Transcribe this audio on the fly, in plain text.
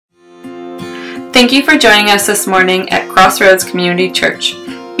Thank you for joining us this morning at Crossroads Community Church.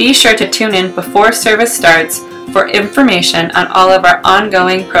 Be sure to tune in before service starts for information on all of our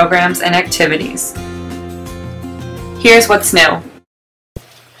ongoing programs and activities. Here's what's new.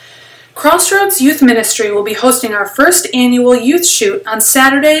 Crossroads Youth Ministry will be hosting our first annual youth shoot on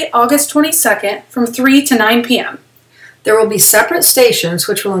Saturday, August 22nd from 3 to 9 p.m. There will be separate stations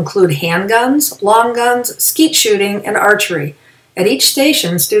which will include handguns, long guns, skeet shooting, and archery. At each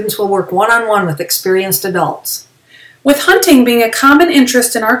station, students will work one-on-one with experienced adults. With hunting being a common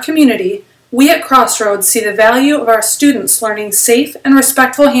interest in our community, we at Crossroads see the value of our students learning safe and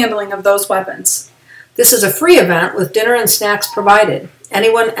respectful handling of those weapons. This is a free event with dinner and snacks provided.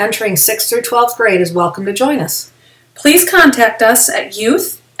 Anyone entering 6th through 12th grade is welcome to join us. Please contact us at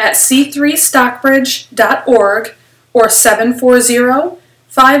youth@c3stockbridge.org or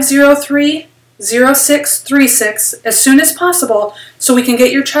 740-503-0636 as soon as possible so we can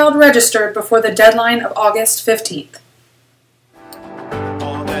get your child registered before the deadline of August 15th.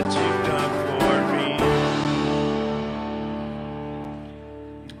 All that you've done for me.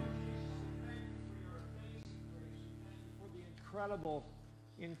 For the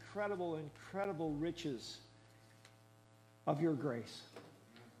incredible riches of your grace.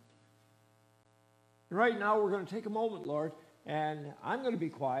 And right now we're going to take a moment, Lord, and I'm going to be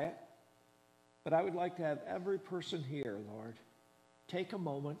quiet. But I would like to have every person here, Lord, take a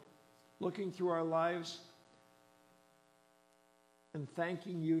moment, looking through our lives, and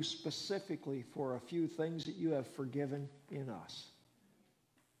thanking you specifically for a few things that you have forgiven in us.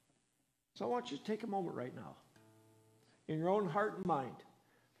 So I want you to take a moment right now. In your own heart and mind,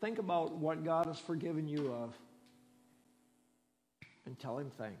 think about what God has forgiven you of, and tell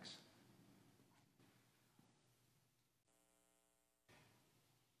him thanks.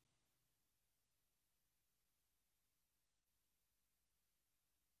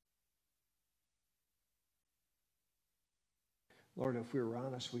 Lord, if we were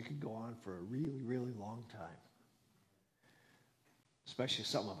honest, we could go on for a really, really long time. Especially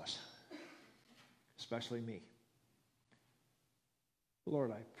some of us. Especially me.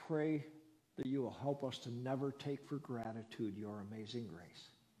 Lord, I pray that you will help us to never take for gratitude your amazing grace.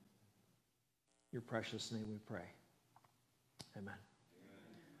 In your precious name we pray. Amen.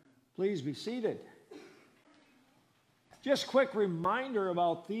 Please be seated. Just quick reminder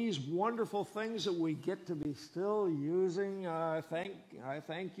about these wonderful things that we get to be still using. I thank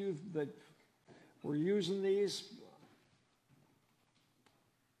you that we're using these.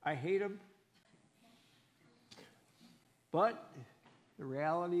 I hate them. But the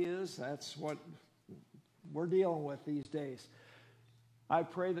reality is that's what we're dealing with these days. I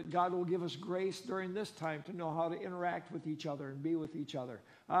pray that God will give us grace during this time to know how to interact with each other and be with each other.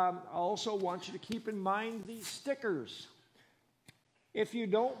 I also want you to keep in mind these stickers. If you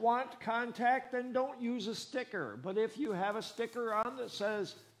don't want contact, then don't use a sticker. But if you have a sticker on that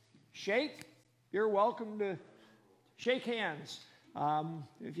says shake, you're welcome to shake hands.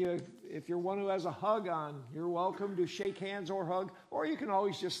 If you're one who has a hug on, you're welcome to shake hands or hug, or you can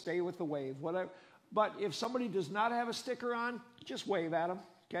always just stay with the wave, whatever. But if somebody does not have a sticker on, just wave at them,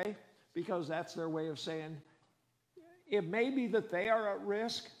 okay? Because that's their way of saying it may be that they are at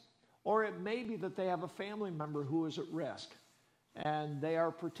risk, or it may be that they have a family member who is at risk, and they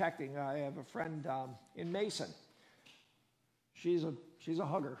are protecting. I have a friend in Mason. She's a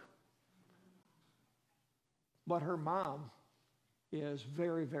hugger, but her mom is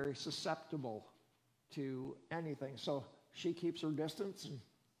very, very susceptible to anything. So she keeps her distance and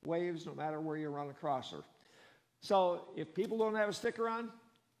waves no matter where you run across her. So if people don't have a sticker on,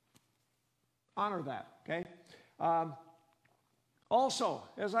 honor that, okay? Also,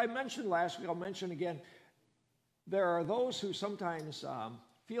 as I mentioned last week, I'll mention again, there are those who sometimes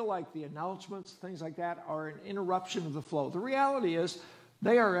feel like the announcements, things like that, are an interruption of the flow. The reality is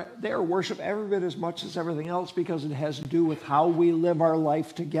they are worship every bit as much as everything else because it has to do with how we live our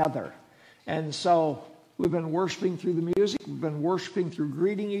life together. And so we've been worshiping through the music. We've been worshiping through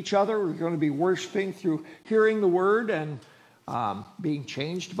greeting each other. We're going to be worshiping through hearing the word and being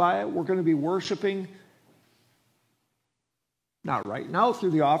changed by it. We're going to be worshiping, not right now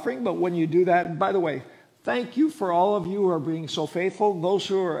through the offering, but when you do that. And by the way, thank you for all of you who are being so faithful. Those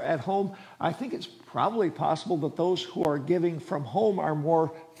who are at home, I think it's probably possible that those who are giving from home are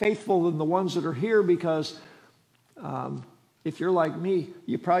more faithful than the ones that are here because if you're like me,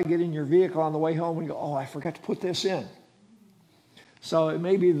 you probably get in your vehicle on the way home and go, oh, I forgot to put this in. So it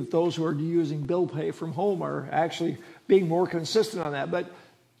may be that those who are using bill pay from home are actually being more consistent on that. But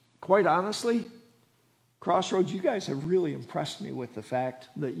quite honestly, Crossroads, you guys have really impressed me with the fact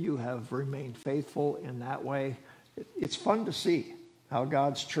that you have remained faithful in that way. It's fun to see how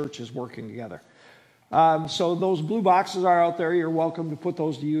God's church is working together. So those blue boxes are out there. You're welcome to put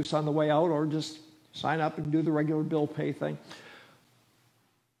those to use on the way out, or just sign up and do the regular bill pay thing.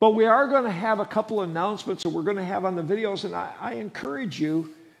 But we are going to have a couple announcements that we're going to have on the videos, and I encourage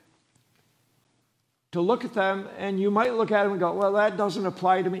you to look at them, and you might look at them and go, well, that doesn't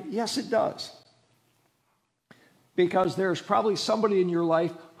apply to me. Yes, it does. Because there's probably somebody in your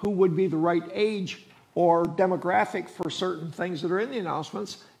life who would be the right age or demographic for certain things that are in the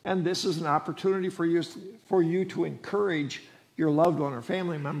announcements, and this is an opportunity for you to encourage your loved one or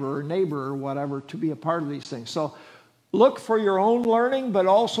family member or neighbor or whatever to be a part of these things. So look for your own learning, but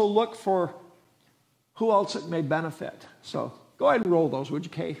also look for who else it may benefit. So go ahead and roll those, would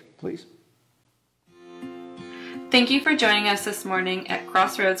you, Kay, please? Thank you for joining us this morning at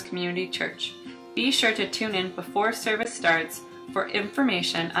Crossroads Community Church. Be sure to tune in before service starts for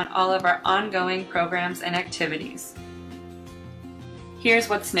information on all of our ongoing programs and activities. Here's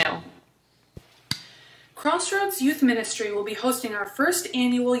what's new. Crossroads Youth Ministry will be hosting our first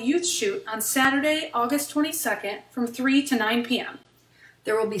annual youth shoot on Saturday, August 22nd from 3 to 9 p.m.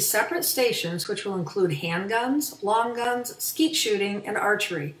 There will be separate stations which will include handguns, long guns, skeet shooting, and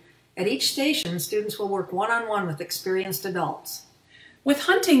archery. At each station, students will work one-on-one with experienced adults. With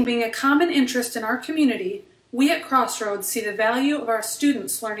hunting being a common interest in our community, we at Crossroads see the value of our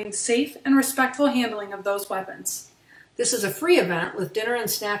students learning safe and respectful handling of those weapons. This is a free event with dinner and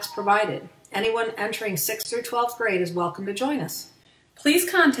snacks provided. Anyone entering 6th through 12th grade is welcome to join us. Please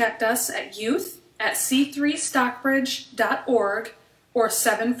contact us at youth@c3stockbridge.org or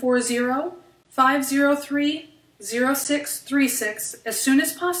 740-503-0636 as soon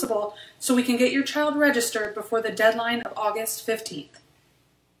as possible so we can get your child registered before the deadline of August 15th.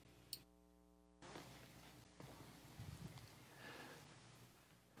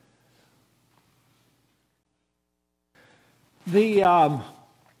 The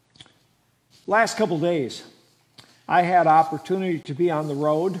last couple days, I had opportunity to be on the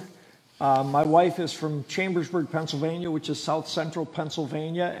road. My wife is from Chambersburg, Pennsylvania, which is south central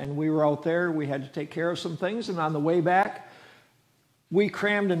Pennsylvania, and we were out there. We had to take care of some things, and on the way back, we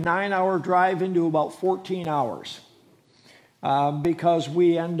crammed a 9-hour drive into about 14 hours because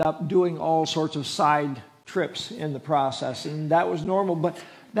we end up doing all sorts of side trips in the process, and that was normal. But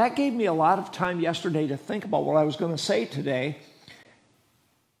that gave me a lot of time yesterday to think about what I was going to say today.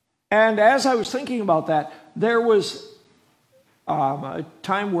 And as I was thinking about that, there was a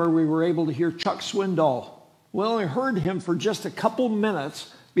time where we were able to hear Chuck Swindoll. We only heard him for just a couple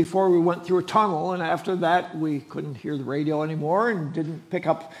minutes before we went through a tunnel, and after that we couldn't hear the radio anymore and didn't pick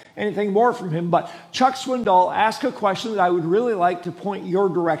up anything more from him. But Chuck Swindoll asked a question that I would really like to point your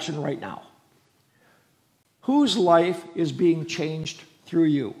direction right now. Whose life is being changed through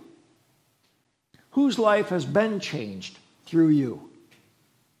you? Whose life has been changed through you?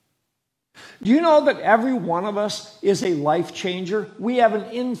 Do you know that every one of us is a life changer? We have an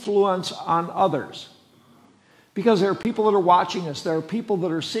influence on others because there are people that are watching us, there are people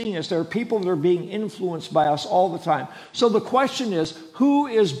that are seeing us, there are people that are being influenced by us all the time. So the question is, who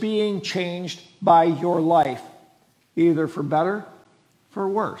is being changed by your life? Either for better, for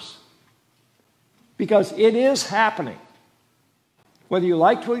worse. Because it is happening. Whether you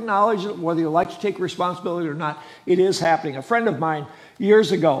like to acknowledge it, whether you like to take responsibility or not, it is happening. A friend of mine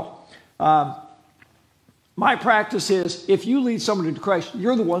years ago, my practice is if you lead somebody to Christ,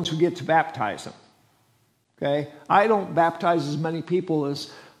 you're the ones who get to baptize them. Okay? I don't baptize as many people as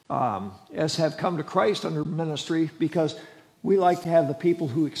have come to Christ under ministry because we like to have the people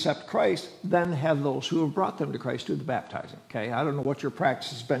who accept Christ then have those who have brought them to Christ do the baptizing. Okay? I don't know what your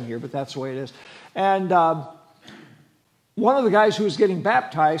practice has been here, but that's the way it is. And one of the guys who was getting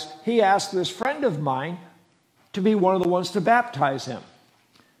baptized, he asked this friend of mine to be one of the ones to baptize him.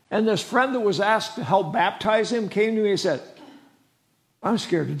 And this friend that was asked to help baptize him came to me and said, I'm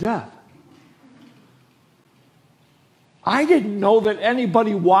scared to death. I didn't know that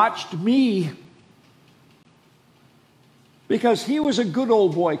anybody watched me because he was a good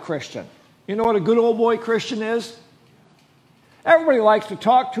old boy Christian. You know what a good old boy Christian is? Everybody likes to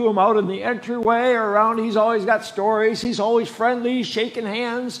talk to him out in the entryway or around. He's always got stories. He's always friendly, shaking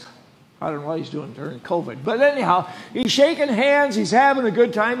hands. I don't know what he's doing during COVID. But anyhow, he's shaking hands. He's having a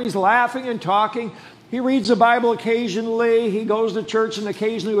good time. He's laughing and talking. He reads the Bible occasionally. He goes to church and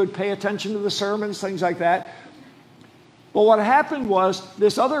occasionally would pay attention to the sermons, things like that. But what happened was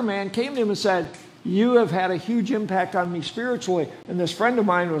this other man came to him and said, you have had a huge impact on me spiritually. And this friend of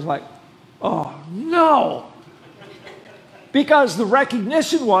mine was like, oh, no. Because the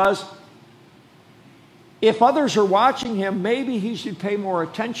recognition was, if others are watching him, maybe he should pay more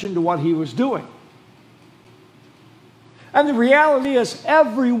attention to what he was doing. And the reality is,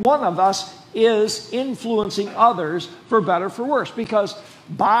 every one of us is influencing others for better or for worse. Because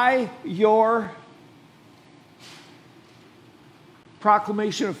by your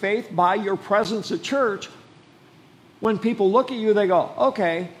proclamation of faith, by your presence at church, when people look at you, they go,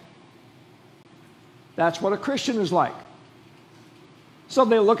 okay, that's what a Christian is like. So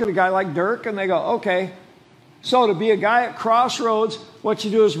they look at a guy like Dirk and they go, okay, so to be a guy at Crossroads, what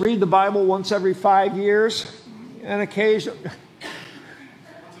you do is read the Bible once every 5 years, and occasionally,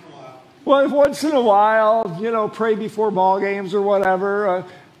 well, once in a while, you know, pray before ball games or whatever.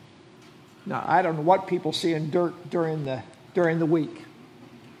 Now, I don't know what people see in Dirk during the week.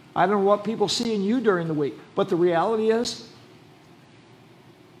 I don't know what people see in you during the week. But the reality is,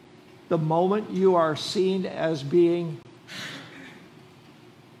 the moment you are seen as being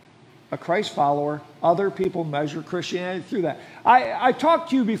a Christ follower, other people measure Christianity through that. I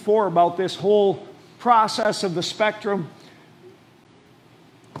talked to you before about this whole process of the spectrum.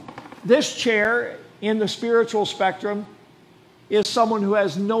 This chair in the spiritual spectrum is someone who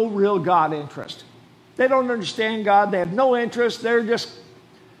has no real God interest. They don't understand God. They have no interest. They're just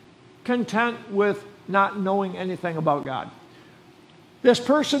content with not knowing anything about God. This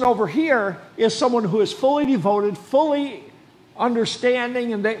person over here is someone who is fully devoted, fully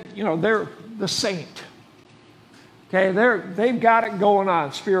understanding, and they're the saint. Okay, they've got it going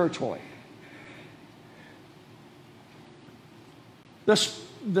on spiritually.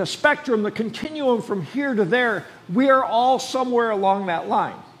 The spectrum, the continuum from here to there, we are all somewhere along that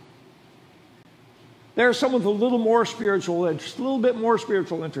line. There's someone with a little more spiritual interest, a little bit more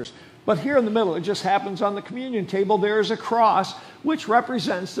spiritual interest. But here in the middle, it just happens on the communion table, there is a cross, which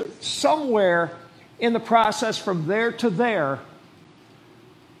represents that somewhere in the process from there to there,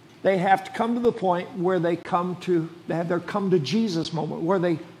 they have to come to the point where they have their come to Jesus moment, where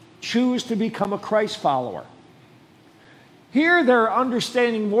they choose to become a Christ follower. Here they're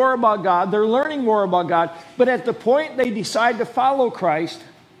understanding more about God, they're learning more about God, but at the point they decide to follow Christ,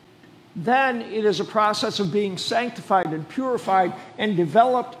 then it is a process of being sanctified and purified and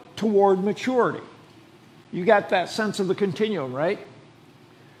developed toward maturity. You got that sense of the continuum, right?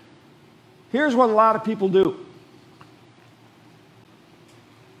 Here's what a lot of people do.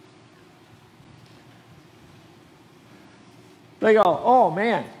 They go, oh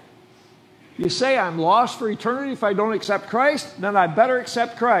man, you say I'm lost for eternity if I don't accept Christ? Then I better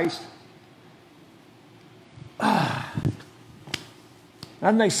accept Christ.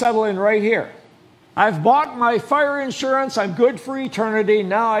 And they settle in right here. I've bought my fire insurance. I'm good for eternity.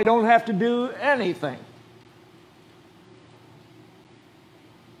 Now I don't have to do anything.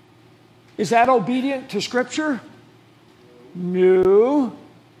 Is that obedient to Scripture? No.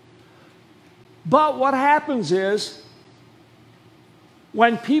 But what happens is,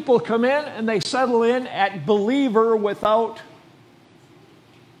 when people come in and they settle in at believer without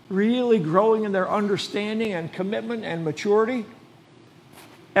really growing in their understanding and commitment and maturity,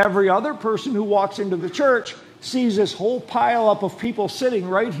 every other person who walks into the church sees this whole pile up of people sitting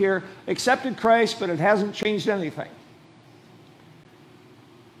right here, accepted Christ, but it hasn't changed anything.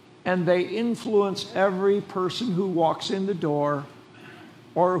 And they influence every person who walks in the door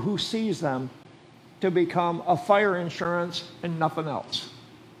or who sees them to become a fire insurance and nothing else.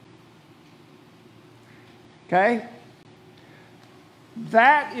 Okay?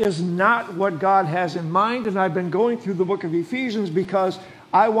 That is not what God has in mind, and I've been going through the book of Ephesians because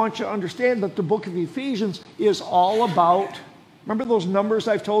I want you to understand that the book of Ephesians is all about, remember those numbers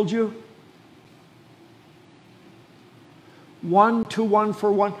I've told you? 1 to 1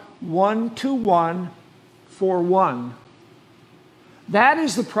 for 1, 1 to 1 for 1. That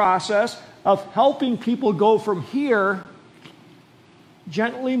is the process of helping people go from here,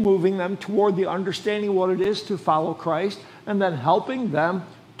 gently moving them toward the understanding of what it is to follow Christ, and then helping them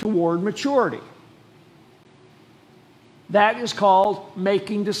toward maturity. That is called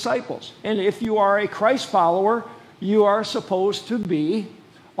making disciples. And if you are a Christ follower, you are supposed to be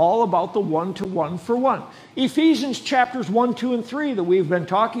all about the 1 to 1 for 1. Ephesians chapters 1, 2, and 3 that we've been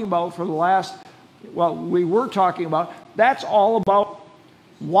talking about for the last, we were talking about, that's all about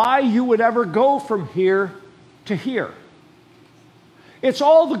why you would ever go from here to here. It's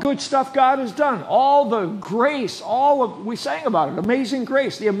all the good stuff God has done, all the grace, we sang about it, amazing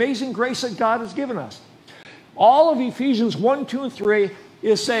grace, the amazing grace that God has given us. All of Ephesians 1, 2, and 3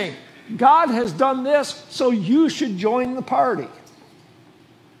 is saying, God has done this, so you should join the party.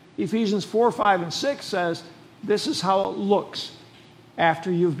 Ephesians 4, 5, and 6 says, this is how it looks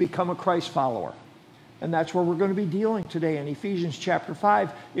after you've become a Christ follower. And that's where we're going to be dealing today in Ephesians chapter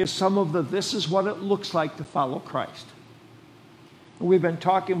 5, is some of this is what it looks like to follow Christ. And we've been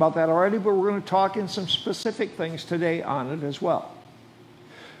talking about that already, but we're going to talk in some specific things today on it as well.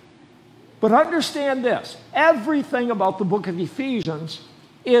 But understand this, everything about the book of Ephesians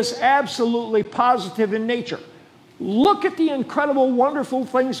is absolutely positive in nature. Look at the incredible, wonderful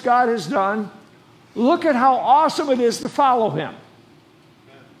things God has done. Look at how awesome it is to follow him.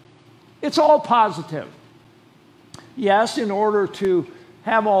 It's all positive. Yes, in order to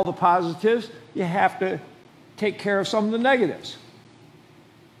have all the positives, you have to take care of some of the negatives.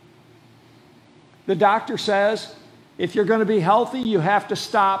 The doctor says, if you're going to be healthy, you have to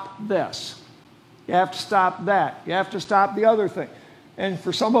stop this. You have to stop that. You have to stop the other thing. And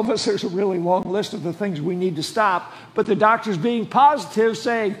for some of us, there's a really long list of the things we need to stop. But the doctor's being positive,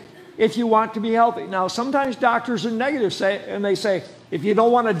 saying, if you want to be healthy. Now, sometimes doctors are negative, and they say, if you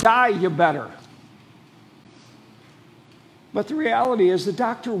don't want to die, you better. But the reality is the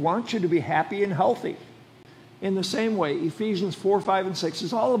doctor wants you to be happy and healthy. In the same way, Ephesians 4, 5, and 6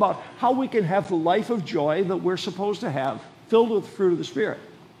 is all about how we can have the life of joy that we're supposed to have, filled with the fruit of the Spirit.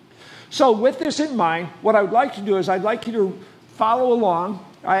 So with this in mind, what I would like to do is I'd like you to follow along.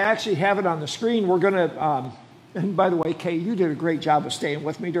 I actually have it on the screen. We're going to, and by the way, Kay, you did a great job of staying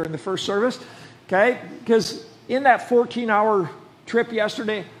with me during the first service, okay? Because in that 14-hour trip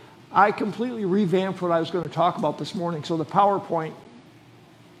yesterday, I completely revamped what I was going to talk about this morning, so the PowerPoint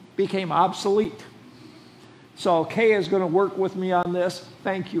became obsolete. So Kay is going to work with me on this.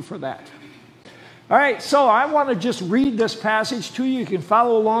 Thank you for that. All right, so I want to just read this passage to you. You can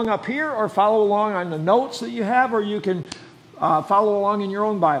follow along up here or follow along on the notes that you have, or you can follow along in your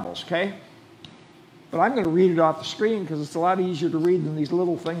own Bibles, okay? But I'm going to read it off the screen because it's a lot easier to read than these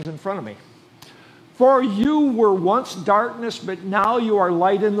little things in front of me. For you were once darkness, but now you are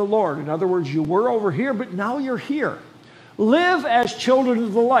light in the Lord. In other words, you were over here, but now you're here. Live as children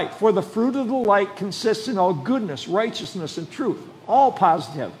of the light, for the fruit of the light consists in all goodness, righteousness, and truth, all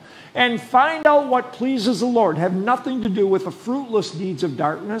positive. And find out what pleases the Lord. Have nothing to do with the fruitless deeds of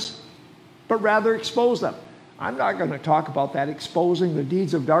darkness, but rather expose them. I'm not going to talk about that, exposing the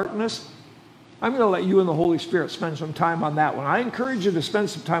deeds of darkness. I'm going to let you and the Holy Spirit spend some time on that one. I encourage you to spend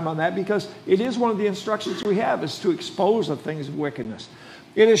some time on that because it is one of the instructions we have, is to expose the things of wickedness.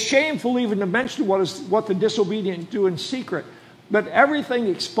 It is shameful even to mention what the disobedient do in secret, but everything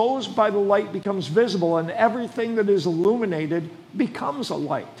exposed by the light becomes visible, and everything that is illuminated becomes a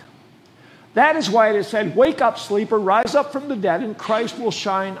light. That is why it is said, wake up, sleeper, rise up from the dead, and Christ will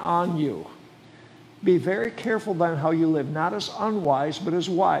shine on you. Be very careful then how you live, not as unwise, but as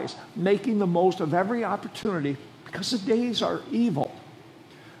wise, making the most of every opportunity, because the days are evil.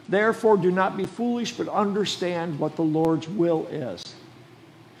 Therefore, do not be foolish, but understand what the Lord's will is.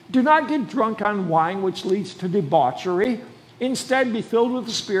 Do not get drunk on wine, which leads to debauchery. Instead, be filled with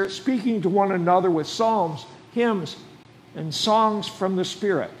the Spirit, speaking to one another with psalms, hymns, and songs from the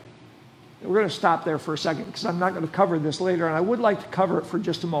Spirit. We're going to stop there for a second because I'm not going to cover this later, and I would like to cover it for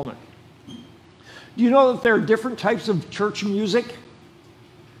just a moment. Do you know that there are different types of church music?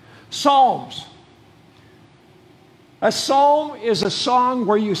 Psalms. A psalm is a song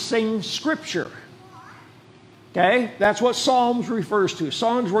where you sing scripture. Okay? That's what Psalms refers to.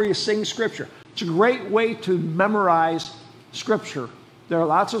 Songs where you sing scripture. It's a great way to memorize scripture. There are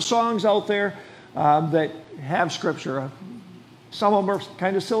lots of songs out there that have scripture. Some of them are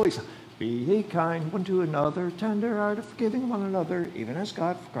kind of silly. Be ye kind one to another, tender-hearted, forgiving one another, even as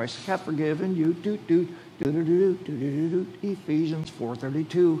God, Christ hath forgiven you. Ephesians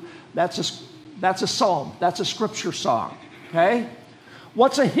 4:32. That's a psalm. That's a scripture song. Okay?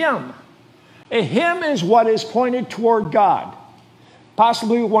 What's a hymn? A hymn is what is pointed toward God.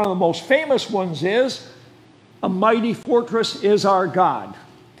 Possibly one of the most famous ones is, "A mighty fortress is our God."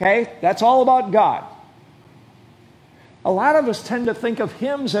 Okay? That's all about God. A lot of us tend to think of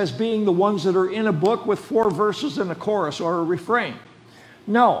hymns as being the ones that are in a book with 4 verses and a chorus or a refrain.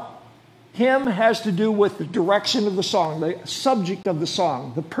 No. Hymn has to do with the direction of the song, the subject of the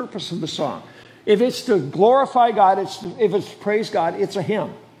song, the purpose of the song. If it's to glorify God, if it's to praise God, it's a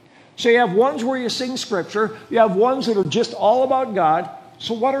hymn. So you have ones where you sing scripture. You have ones that are just all about God.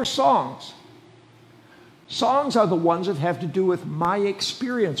 So what are songs? Songs are the ones that have to do with my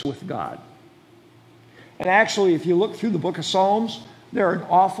experience with God. And actually, if you look through the book of Psalms, there are an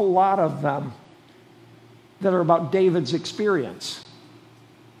awful lot of them that are about David's experience.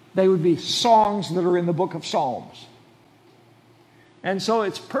 They would be songs that are in the book of Psalms. And so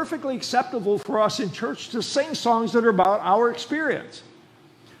it's perfectly acceptable for us in church to sing songs that are about our experience.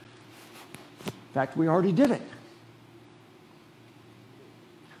 In fact, we already did it.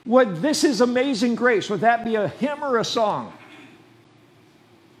 Would "This is Amazing Grace," would that be a hymn or a song?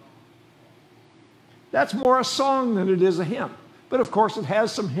 That's more a song than it is a hymn. But of course, it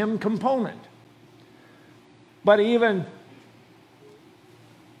has some hymn component. But even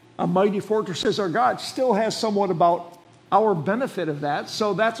A mighty fortress is our God still has somewhat about our benefit of that.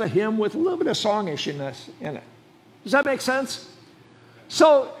 So that's a hymn with a little bit of songishness in it. Does that make sense?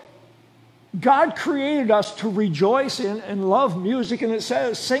 So God created us to rejoice in and love music, and it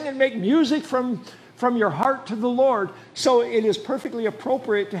says, sing and make music from your heart to the Lord. So it is perfectly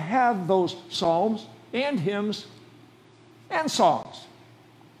appropriate to have those psalms and hymns and songs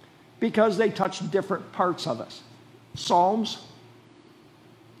because they touch different parts of us. Psalms,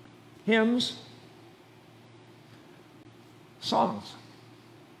 hymns, songs.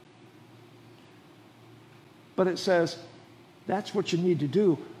 But it says that's what you need to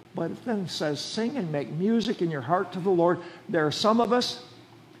do. But it then says sing and make music in your heart to the Lord. There are some of us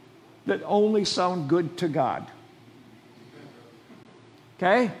that only sound good to God.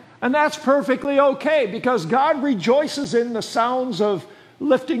 Okay? And that's perfectly okay because God rejoices in the sounds of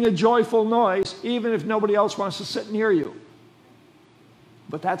lifting a joyful noise even if nobody else wants to sit near you.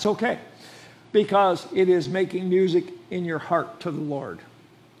 But that's okay because it is making music in your heart to the Lord.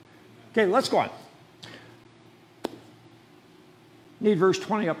 Okay, let's go on. Need verse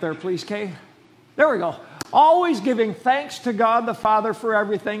 20 up there, please, Kay. There we go. Always giving thanks to God the Father for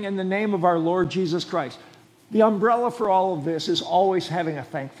everything in the name of our Lord Jesus Christ. The umbrella for all of this is always having a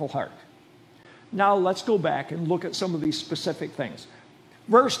thankful heart. Now let's go back and look at some of these specific things.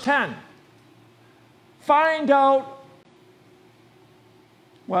 Verse 10. Find out,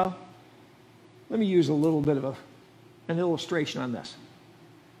 well, let me use a little bit of an illustration on this.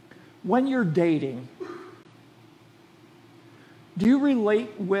 When you're dating, do you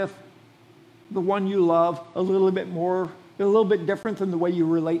relate with the one you love a little bit more, a little bit different than the way you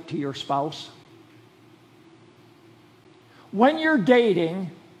relate to your spouse? When you're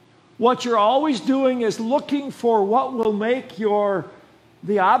dating, what you're always doing is looking for what will make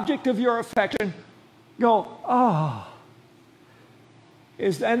the object of your affection go, oh.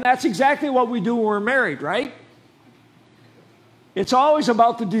 And that's exactly what we do when we're married, right? It's always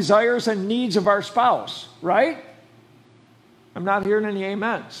about the desires and needs of our spouse, right? I'm not hearing any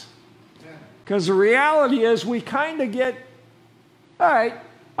amens. Because the reality is we kind of get, all right,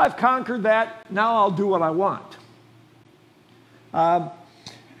 I've conquered that, now I'll do what I want.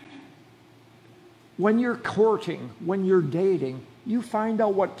 When you're courting, when you're dating, you find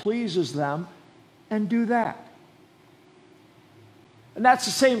out what pleases them and do that. And that's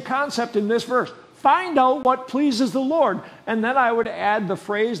the same concept in this verse. Find out what pleases the Lord. And then I would add the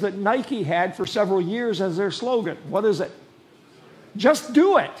phrase that Nike had for several years as their slogan. What is it? Just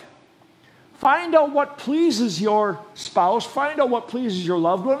do it. Find out what pleases your spouse. Find out what pleases your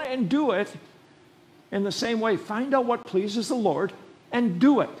loved one and do it. In the same way, find out what pleases the Lord and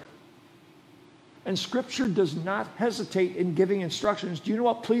do it. And Scripture does not hesitate in giving instructions. Do you know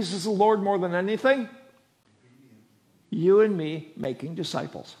what pleases the Lord more than anything? You and me making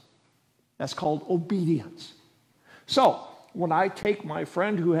disciples. That's called obedience. So, when I take my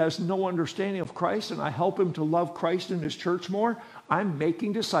friend who has no understanding of Christ and I help him to love Christ and his church more, I'm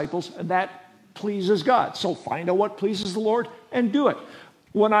making disciples, and that pleases God. So find out what pleases the Lord and do it.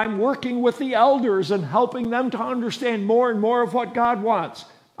 When I'm working with the elders and helping them to understand more and more of what God wants,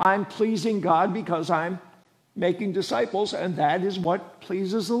 I'm pleasing God because I'm making disciples, and that is what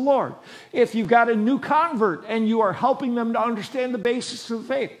pleases the Lord. If you've got a new convert and you are helping them to understand the basis of the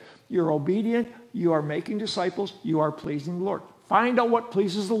faith, you're obedient, you are making disciples, you are pleasing the Lord. Find out what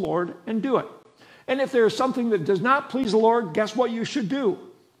pleases the Lord and do it. And if there's something that does not please the Lord, guess what you should do?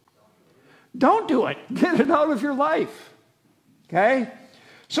 Don't do it. Get it out of your life. Okay?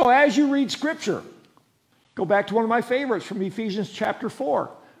 So as you read Scripture, go back to one of my favorites from Ephesians chapter 4,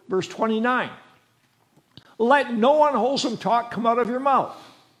 verse 29. Let no unwholesome talk come out of your mouth.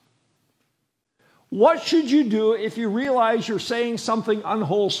 What should you do if you realize you're saying something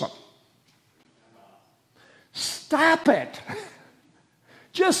unwholesome? Stop it.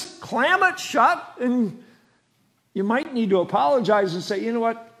 Just clam it shut, and you might need to apologize and say, you know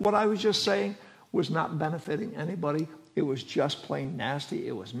what I was just saying was not benefiting anybody. It was just plain nasty.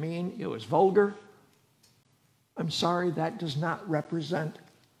 It was mean. It was vulgar. I'm sorry, that does not represent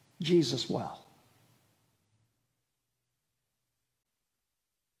Jesus well.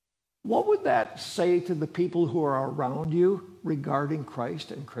 What would that say to the people who are around you regarding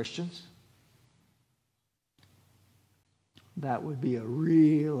Christ and Christians? That would be a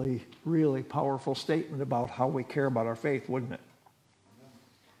really, really powerful statement about how we care about our faith, wouldn't it?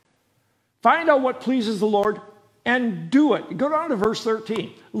 Find out what pleases the Lord and do it. Go down to verse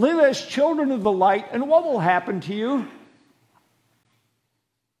 13. Live as children of the light, and what will happen to you?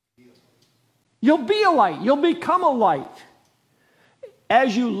 You'll be a light. You'll become a light.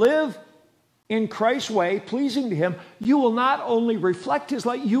 As you live in Christ's way, pleasing to him, you will not only reflect his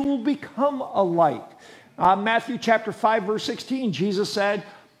light, you will become a light. Matthew chapter 5, verse 16, Jesus said,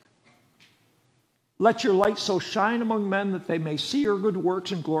 let your light so shine among men that they may see your good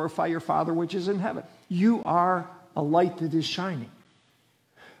works and glorify your Father which is in heaven. You are a light that is shining.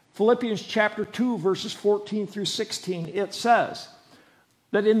 Philippians chapter 2, verses 14 through 16, it says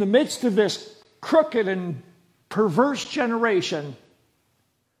that in the midst of this crooked and perverse generation,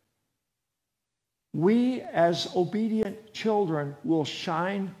 we as obedient children will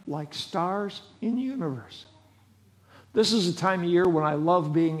shine like stars in the universe. This is a time of year when I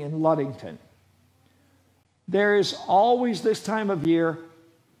love being in Ludington. There is always this time of year,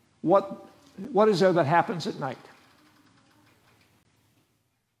 what is there that happens at night?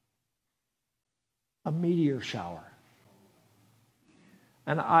 A meteor shower.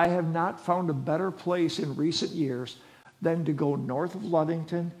 And I have not found a better place in recent years than to go north of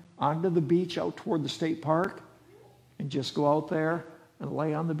Ludington, onto the beach out toward the state park, and just go out there and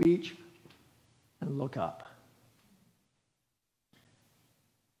lay on the beach and look up.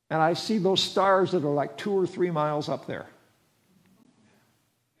 And I see those stars that are like 2 or 3 miles up there.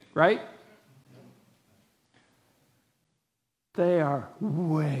 Right? They are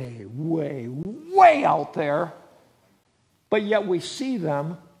way, way, way out there. But yet we see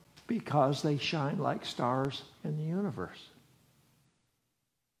them because they shine like stars in the universe.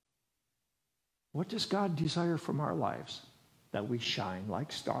 What does God desire from our lives? That we shine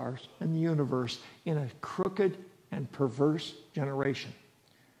like stars in the universe in a crooked and perverse generation.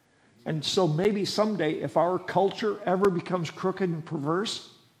 And so maybe someday, if our culture ever becomes crooked and perverse,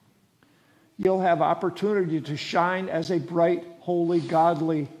 you'll have opportunity to shine as a bright, holy,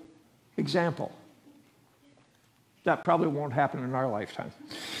 godly example. That probably won't happen in our lifetime.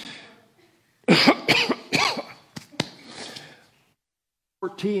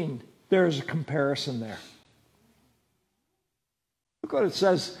 14, there's a comparison there. Look what it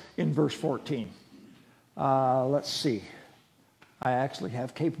says in verse 14. Let's see. I actually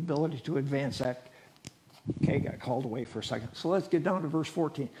have capability to advance that. Okay, got called away for a second. So let's get down to verse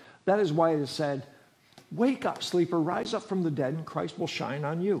 14. That is why it is said, wake up, sleeper, rise up from the dead, and Christ will shine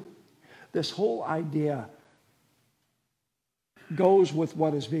on you. This whole idea goes with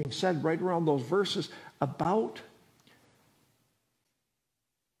what is being said right around those verses about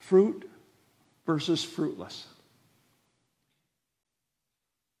fruit versus fruitless.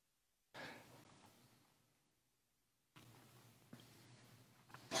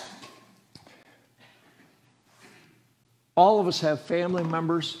 All of us have family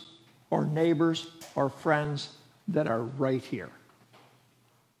members or neighbors or friends that are right here.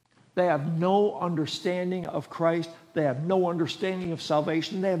 They have no understanding of Christ. They have no understanding of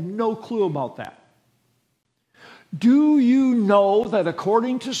salvation. They have no clue about that. Do you know that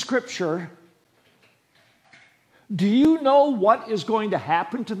according to Scripture, do you know what is going to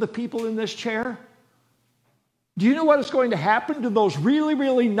happen to the people in this chair? Do you know what is going to happen to those really,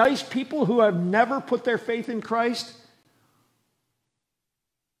 really nice people who have never put their faith in Christ?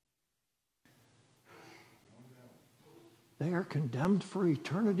 They are condemned for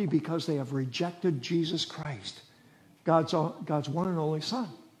eternity because they have rejected Jesus Christ, God's one and only Son.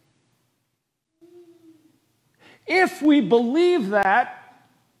 If we believe that,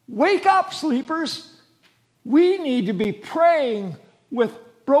 wake up, sleepers. We need to be praying with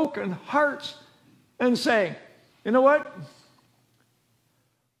broken hearts and saying, you know what?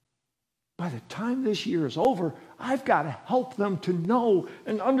 By the time this year is over, I've got to help them to know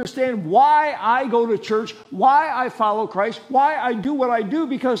and understand why I go to church, why I follow Christ, why I do what I do,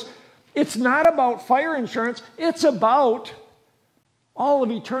 because it's not about fire insurance. It's about all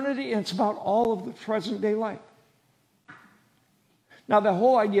of eternity, and it's about all of the present day life. Now, the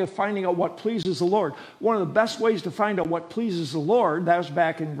whole idea of finding out what pleases the Lord, one of the best ways to find out what pleases the Lord, that was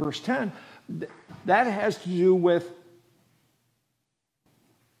back in verse 10, that has to do with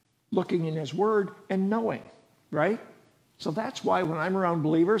looking in His Word and knowing, right? So that's why when I'm around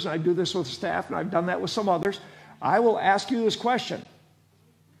believers, and I do this with staff, and I've done that with some others, I will ask you this question.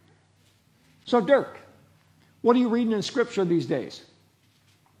 So, Dirk, what are you reading in Scripture these days?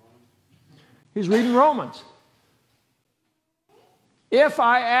 He's reading Romans. If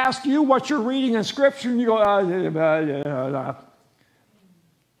I ask you what you're reading in Scripture, and you go,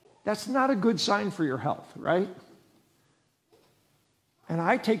 that's not a good sign for your health, right? And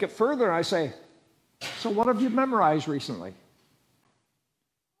I take it further and I say, so what have you memorized recently?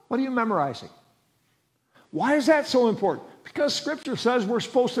 What are you memorizing? Why is that so important? Because Scripture says we're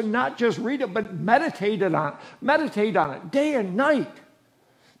supposed to not just read it, but meditate on it day and night.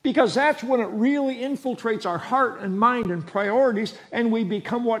 Because that's when it really infiltrates our heart and mind and priorities, and we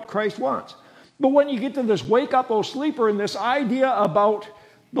become what Christ wants. But when you get to this wake up, O sleeper, and this idea about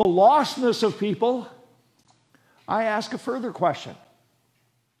the lostness of people, I ask a further question.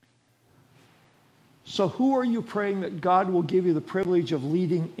 So who are you praying that God will give you the privilege of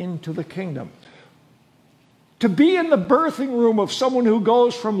leading into the kingdom? To be in the birthing room of someone who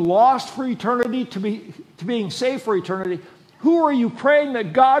goes from lost for eternity to being saved for eternity, who are you praying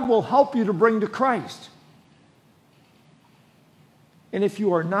that God will help you to bring to Christ? And if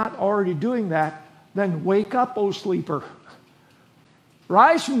you are not already doing that, then wake up, O sleeper.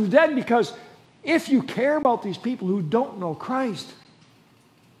 Rise from the dead, because if you care about these people who don't know Christ,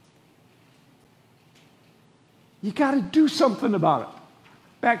 you got to do something about it.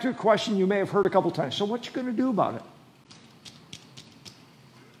 Back to a question you may have heard a couple times. So what you going to do about it?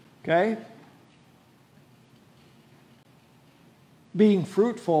 Okay? Being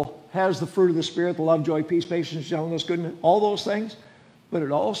fruitful has the fruit of the Spirit, the love, joy, peace, patience, gentleness, goodness, all those things. But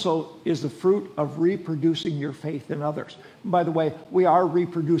it also is the fruit of reproducing your faith in others. And by the way, we are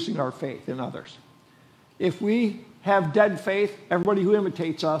reproducing our faith in others. If we have dead faith, everybody who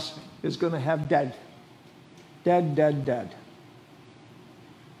imitates us is going to have dead. Dead, dead, dead.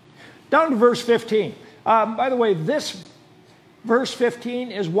 Down to verse 15. By the way, this verse 15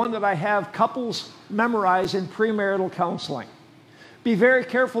 is one that I have couples memorize in premarital counseling. Be very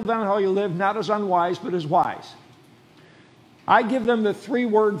careful then how you live, not as unwise, but as wise. I give them the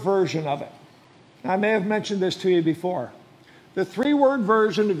 3-word version of it. I may have mentioned this to you before. The 3-word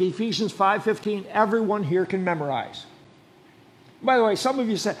version of Ephesians 5:15, everyone here can memorize. By the way, some of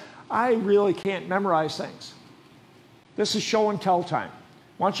you say, I really can't memorize things. This is show and tell time.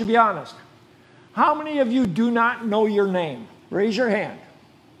 I want you to be honest. How many of you do not know your name? Raise your hand.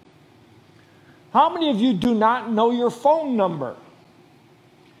 How many of you do not know your phone number?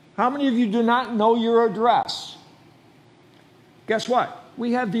 How many of you do not know your address? Guess what?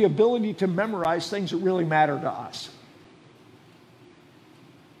 We have the ability to memorize things that really matter to us.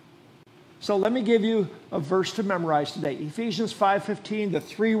 So let me give you a verse to memorize today. Ephesians 5:15, the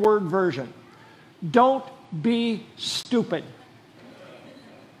 3-word version. Don't be stupid.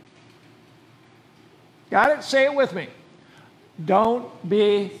 Got it? Say it with me. Don't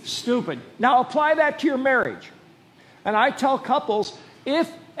be stupid. Now apply that to your marriage. And I tell couples, if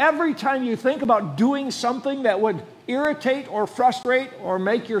every time you think about doing something that would irritate or frustrate or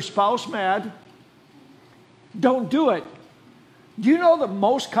make your spouse mad, don't do it. Do you know that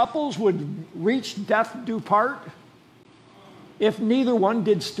most couples would reach death due part if neither one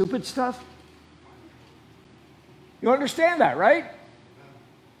did stupid stuff? You understand that, right?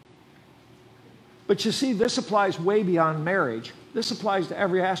 But you see, this applies way beyond marriage. This applies to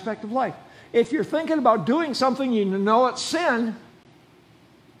every aspect of life. If you're thinking about doing something you know it's sin,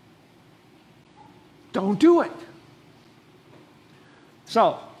 don't do it.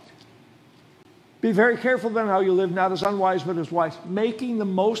 So, be very careful then how you live, not as unwise but as wise, making the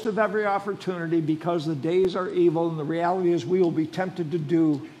most of every opportunity, because the days are evil, and the reality is we will be tempted to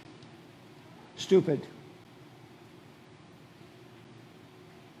do stupid.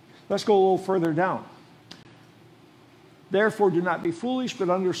 Let's go a little further down. Therefore, do not be foolish, but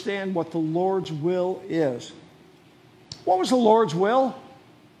understand what the Lord's will is. What was the Lord's will?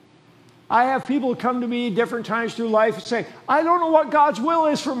 I have people come to me different times through life and say, I don't know what God's will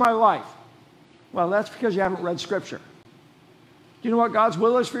is for my life. Well, that's because you haven't read Scripture. Do you know what God's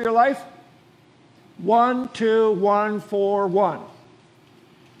will is for your life? 1, 2, 1, 4, 1.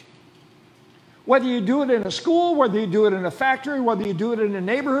 Whether you do it in a school, whether you do it in a factory, whether you do it in a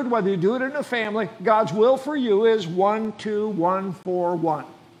neighborhood, whether you do it in a family, God's will for you is 1, 2, 1, 4, 1.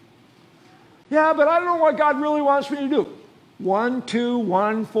 Yeah, but I don't know what God really wants me to do. 1, 2,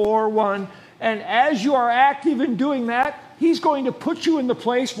 1, 4, 1. And as you are active in doing that, He's going to put you in the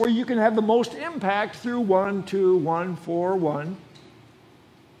place where you can have the most impact through 1, 2, 1, 4, 1.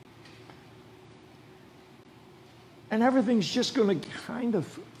 And everything's just going to kind of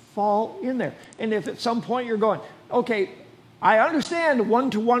fall in there. And if at some point you're going, okay, I understand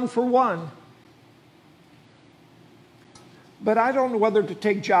 1 to 1 for 1, but I don't know whether to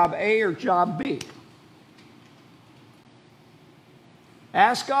take job A or job B.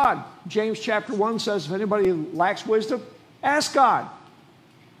 Ask God. James chapter 1 says, if anybody lacks wisdom, ask God.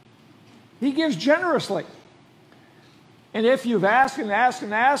 He gives generously. And if you've asked and asked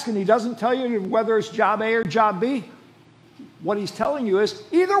and asked and He doesn't tell you whether it's job A or job B, what He's telling you is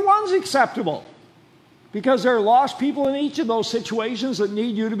either one's acceptable, because there are lost people in each of those situations that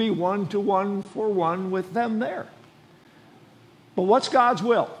need you to be 1 to 1 for 1 with them there. But what's God's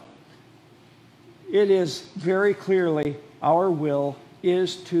will? It is very clearly our will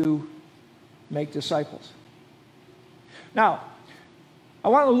is to make disciples. Now, I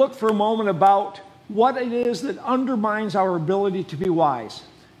want to look for a moment about what it is that undermines our ability to be wise.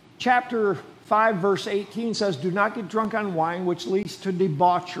 Chapter 5, verse 18 says, "Do not get drunk on wine, which leads to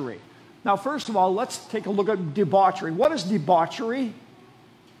debauchery." Now, first of all, let's take a look at debauchery. What is debauchery?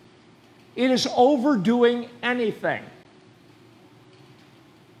 It is overdoing anything.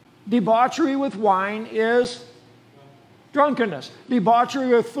 Debauchery with wine is drunkenness. Debauchery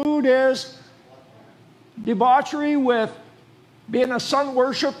with food is debauchery with being a sun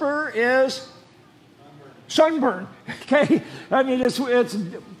worshiper is sunburn. Okay? I mean, it's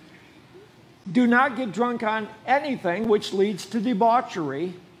do not get drunk on anything which leads to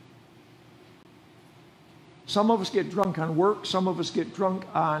debauchery. Some of us get drunk on work. Some of us get drunk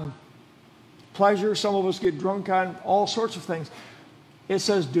on pleasure. Some of us get drunk on all sorts of things. It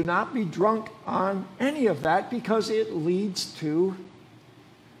says do not be drunk on any of that because it leads to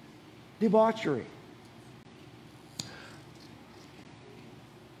debauchery.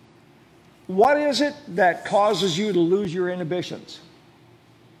 What is it that causes you to lose your inhibitions?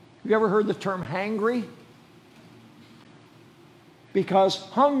 Have you ever heard the term hangry? Because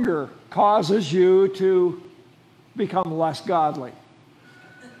hunger causes you to become less godly.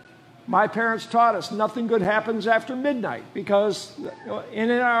 My parents taught us nothing good happens after midnight because in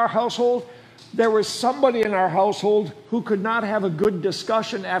our household, there was somebody in our household who could not have a good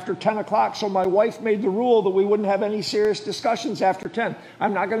discussion after 10 o'clock, so my wife made the rule that we wouldn't have any serious discussions after 10.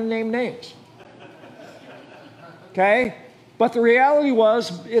 I'm not going to name names. Okay? But the reality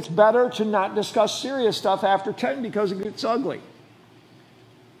was, it's better to not discuss serious stuff after 10 because it gets ugly.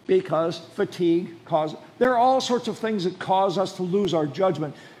 Because fatigue causes... There are all sorts of things that cause us to lose our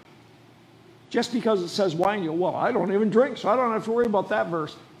judgment. Just because it says wine, well, I don't even drink, so I don't have to worry about that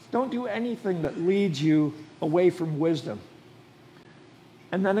verse. Don't do anything that leads you away from wisdom.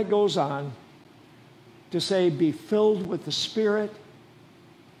 And then it goes on to say, be filled with the Spirit,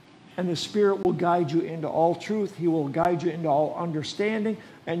 and the Spirit will guide you into all truth. He will guide you into all understanding,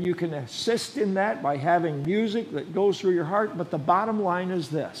 and you can assist in that by having music that goes through your heart. But the bottom line is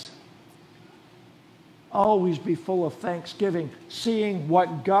this. Always be full of thanksgiving, seeing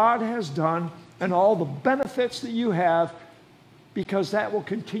what God has done and all the benefits that you have, because that will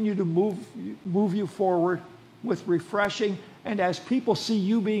continue to move you forward with refreshing. And as people see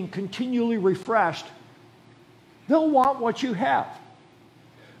you being continually refreshed, they'll want what you have.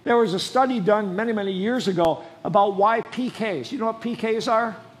 There was a study done many, many years ago about why PKs. You know what PKs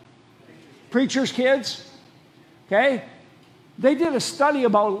are? Preachers' kids. Okay? They did a study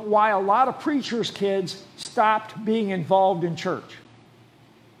about why a lot of preachers' kids stopped being involved in church.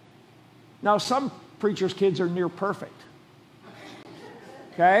 Now, some preachers' kids are near perfect.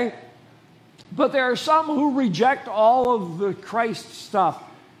 Okay? But there are some who reject all of the Christ stuff.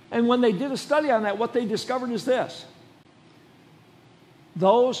 And when they did a study on that, what they discovered is this.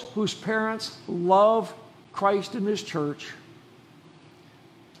 Those whose parents love Christ and His church,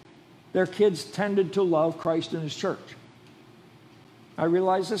 their kids tended to love Christ and His church. I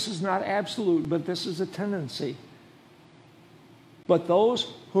realize this is not absolute, but this is a tendency. But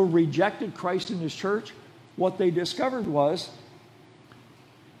those who rejected Christ and His church, what they discovered was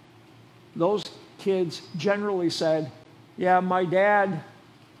those kids generally said, yeah, my dad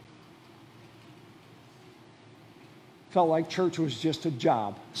felt like church was just a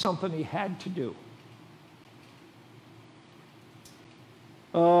job, something he had to do.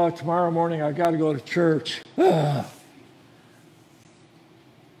 Oh, tomorrow morning I got to go to church.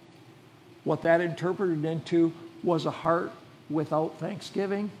 What that interpreted into was a heart without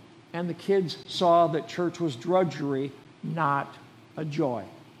thanksgiving, and the kids saw that church was drudgery, not a joy.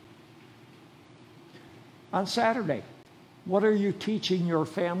 On Saturday, what are you teaching your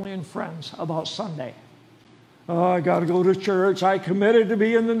family and friends about Sunday? Oh, I got to go to church. I committed to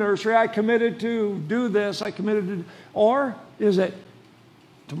be in the nursery. I committed to do this. I committed to... Or is it,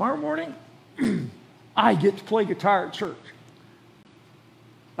 tomorrow morning, I get to play guitar at church.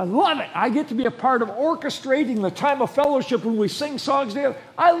 I love it. I get to be a part of orchestrating the time of fellowship when we sing songs together.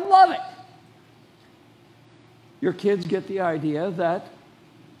 I love it. Your kids get the idea that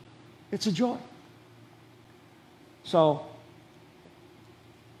it's a joy. So,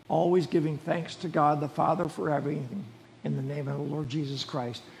 always giving thanks to God the Father for everything in the name of the Lord Jesus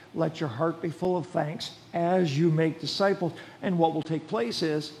Christ. Let your heart be full of thanks as you make disciples. And what will take place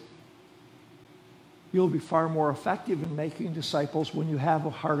is you'll be far more effective in making disciples when you have a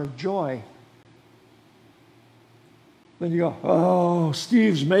heart of joy. Then you go, oh,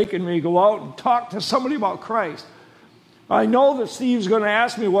 Steve's making me go out and talk to somebody about Christ. I know that Steve's going to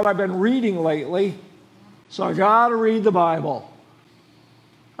ask me what I've been reading lately, so I got to read the Bible.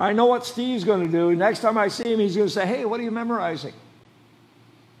 I know what Steve's going to do. Next time I see him, he's going to say, hey, what are you memorizing?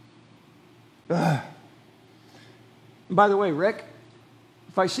 Ugh. By the way, Rick,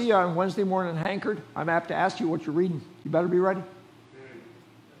 if I see you on Wednesday morning hankered, I'm apt to ask you what you're reading. You better be ready.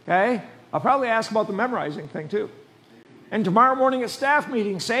 Okay? I'll probably ask about the memorizing thing too. And tomorrow morning at staff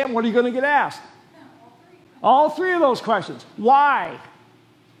meeting, Sam, what are you going to get asked? All three of those questions. Why?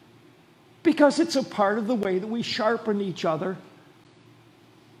 Because it's a part of the way that we sharpen each other.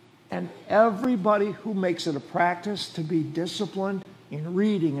 And everybody who makes it a practice to be disciplined in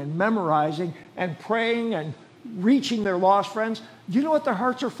reading and memorizing and praying and reaching their lost friends, do you know what their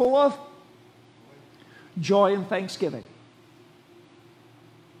hearts are full of? Joy and thanksgiving.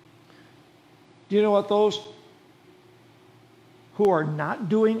 Do you know what those who are not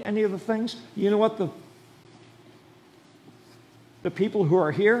doing any of the things, you know what the people who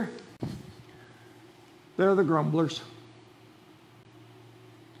are here, they're the grumblers.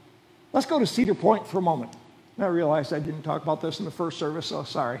 Let's go to Cedar Point for a moment. I realized I didn't talk about this in the first service, so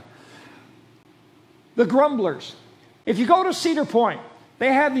sorry. The grumblers. If you go to Cedar Point,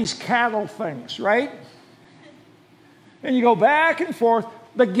 they have these cattle things, right? And you go back and forth.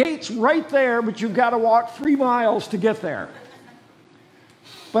 The gate's right there, but you've got to walk 3 miles to get there.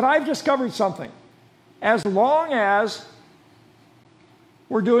 But I've discovered something. As long as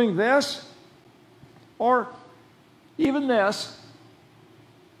we're doing this, or even this,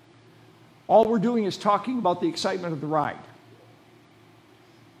 all we're doing is talking about the excitement of the ride.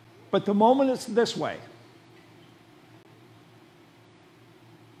 But the moment it's this way,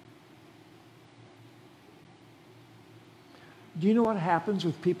 do you know what happens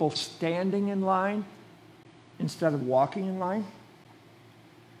with people standing in line instead of walking in line?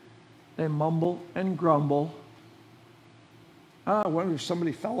 They mumble and grumble. I wonder if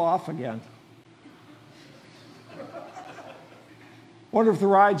somebody fell off again. Wonder if the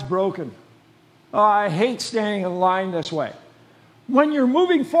ride's broken. Oh, I hate standing in line this way. When you're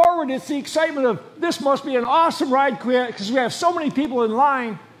moving forward, it's the excitement of this must be an awesome ride because we have so many people in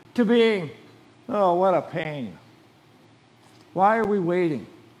line to being, oh, what a pain. Why are we waiting?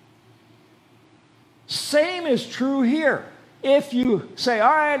 Same is true here. If you say,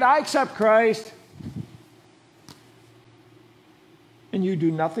 all right, I accept Christ, and you do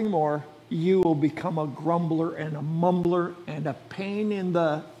nothing more, you will become a grumbler and a mumbler and a pain in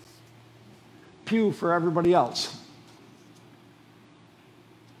the pew for everybody else.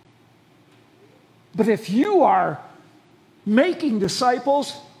 But if you are making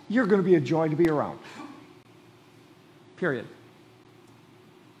disciples, you're going to be a joy to be around. Period.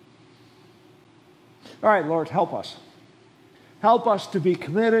 All right, Lord, help us. Help us to be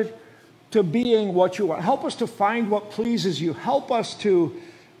committed to being what you want. Help us to find what pleases you. Help us to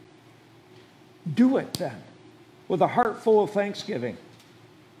do it then with a heart full of thanksgiving,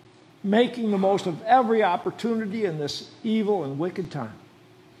 making the most of every opportunity in this evil and wicked time.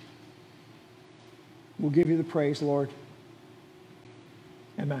 We'll give you the praise, Lord.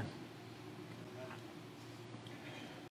 Amen.